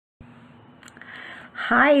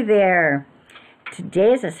Hi there.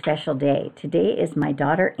 Today is a special day. Today is my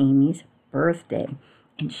daughter Amy's birthday,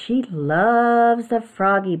 and she loves the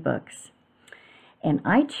Froggy books. And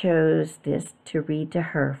I chose this to read to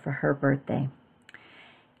her for her birthday.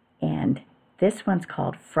 And this one's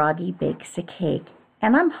called Froggy Bakes a Cake.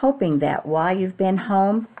 And I'm hoping that while you've been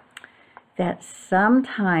home, that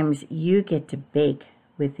sometimes you get to bake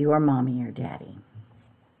with your mommy or daddy.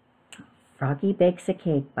 Froggy Bakes a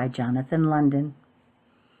Cake by Jonathan London.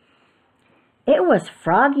 It was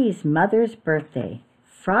Froggy's mother's birthday.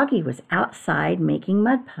 Froggy was outside making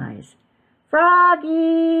mud pies.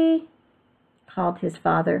 "Froggy!" called his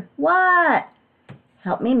father. "What?"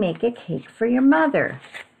 "Help me make a cake for your mother."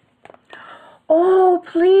 "Oh,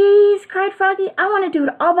 please," cried Froggy. "I want to do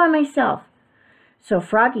it all by myself." So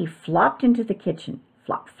Froggy flopped into the kitchen.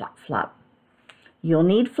 Flop, flop, flop. "You'll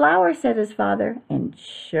need flour," said his father, "and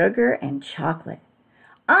sugar and chocolate."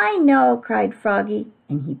 "I know," cried Froggy,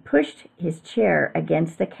 and he pushed his chair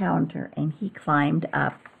against the counter and he climbed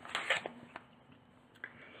up.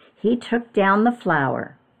 He took down the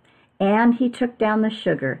flour, and he took down the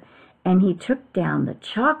sugar, and he took down the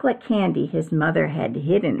chocolate candy his mother had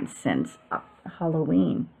hidden since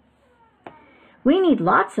Halloween. "We need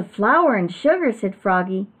lots of flour and sugar," said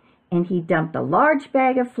Froggy, and he dumped a large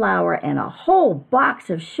bag of flour and a whole box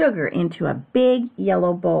of sugar into a big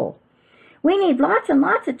yellow bowl. "We need lots and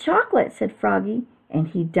lots of chocolate," said Froggy, and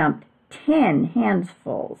he dumped 10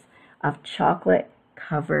 handfuls of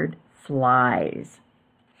chocolate-covered flies.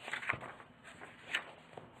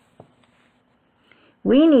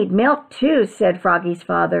 "We need milk too," said Froggy's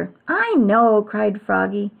father. "I know," cried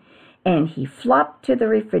Froggy, and he flopped to the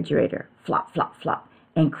refrigerator, flop, flop, flop,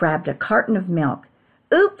 and grabbed a carton of milk.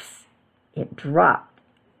 Oops! It dropped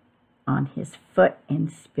on his foot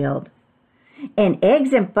and spilled. "And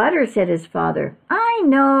eggs and butter," said his father. "I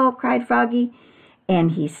know," cried Froggy,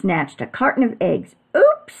 and he snatched a carton of eggs.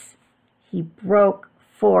 Oops! He broke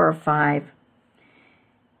 4 or 5,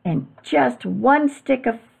 and just one stick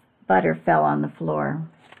of butter fell on the floor.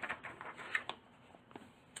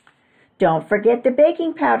 "Don't forget the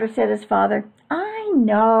baking powder," said his father. "I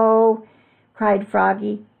know," cried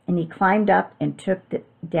Froggy, and he climbed up and took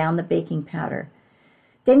down the baking powder.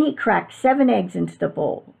 Then he cracked 7 eggs into the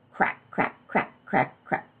bowl. Crack, crack, crack, crack,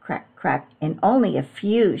 crack, crack, crack, and only a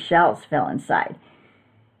few shells fell inside.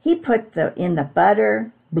 He put in the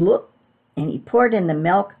butter, bloop, and he poured in the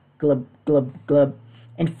milk, glub, glub, glub,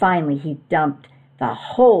 and finally he dumped the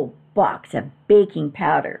whole box of baking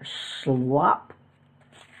powder, slop.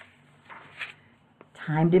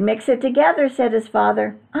 "Time to mix it together," said his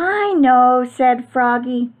father. "I know," said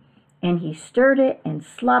Froggy, and he stirred it and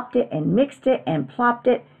slopped it and mixed it and plopped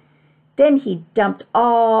it. Then he dumped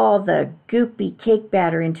all the goopy cake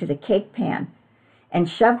batter into the cake pan and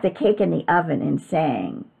shoved the cake in the oven and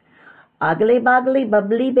sang, "Oggly boggly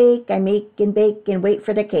bubbly bake, I make and bake and wait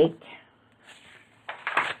for the cake."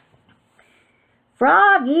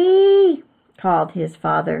 "Froggy!" called his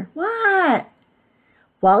father. "What?"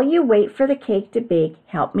 "While you wait for the cake to bake,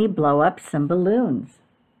 help me blow up some balloons."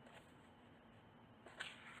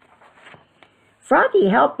 Froggy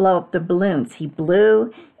helped blow up the balloons. He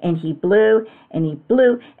blew, and he blew, and he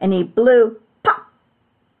blew, and he blew. Pop!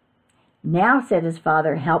 "Now," said his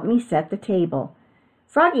father, "help me set the table."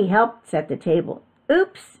 Froggy helped set the table.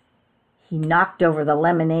 Oops! He knocked over the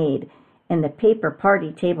lemonade, and the paper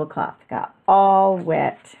party tablecloth got all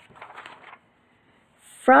wet.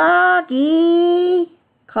 "Froggy!"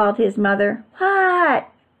 called his mother. "What?"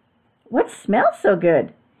 "What smells so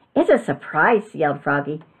good?" "It's a surprise," yelled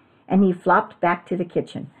Froggy, and he flopped back to the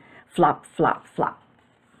kitchen. Flop, flop, flop.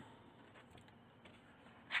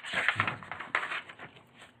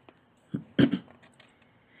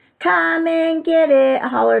 "Come and get it,"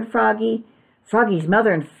 hollered Froggy. Froggy's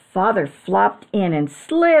mother and father flopped in and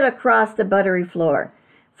slid across the buttery floor.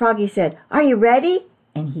 Froggy said, "Are you ready?"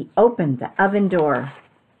 And he opened the oven door.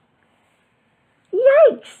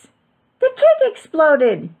 "Yikes! The cake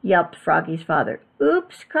exploded!" yelped Froggy's father.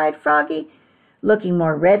 "Oops!" cried Froggy, looking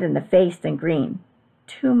more red in the face than green.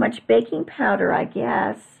 "Too much baking powder, I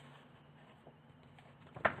guess."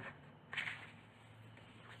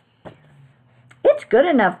 "It's good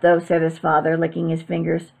enough, though," said his father, licking his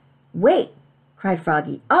fingers. "Wait!" cried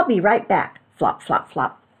Froggy. "I'll be right back." Flop, flop,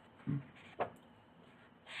 flop.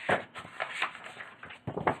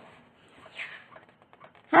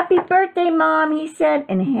 "Happy birthday, Mom," he said,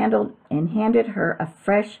 and handed her a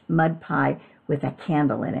fresh mud pie with a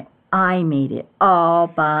candle in it. "I made it all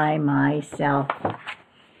by myself."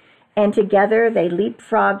 And together they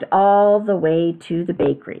leapfrogged all the way to the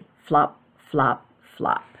bakery. Flop, flop,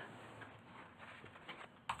 flop.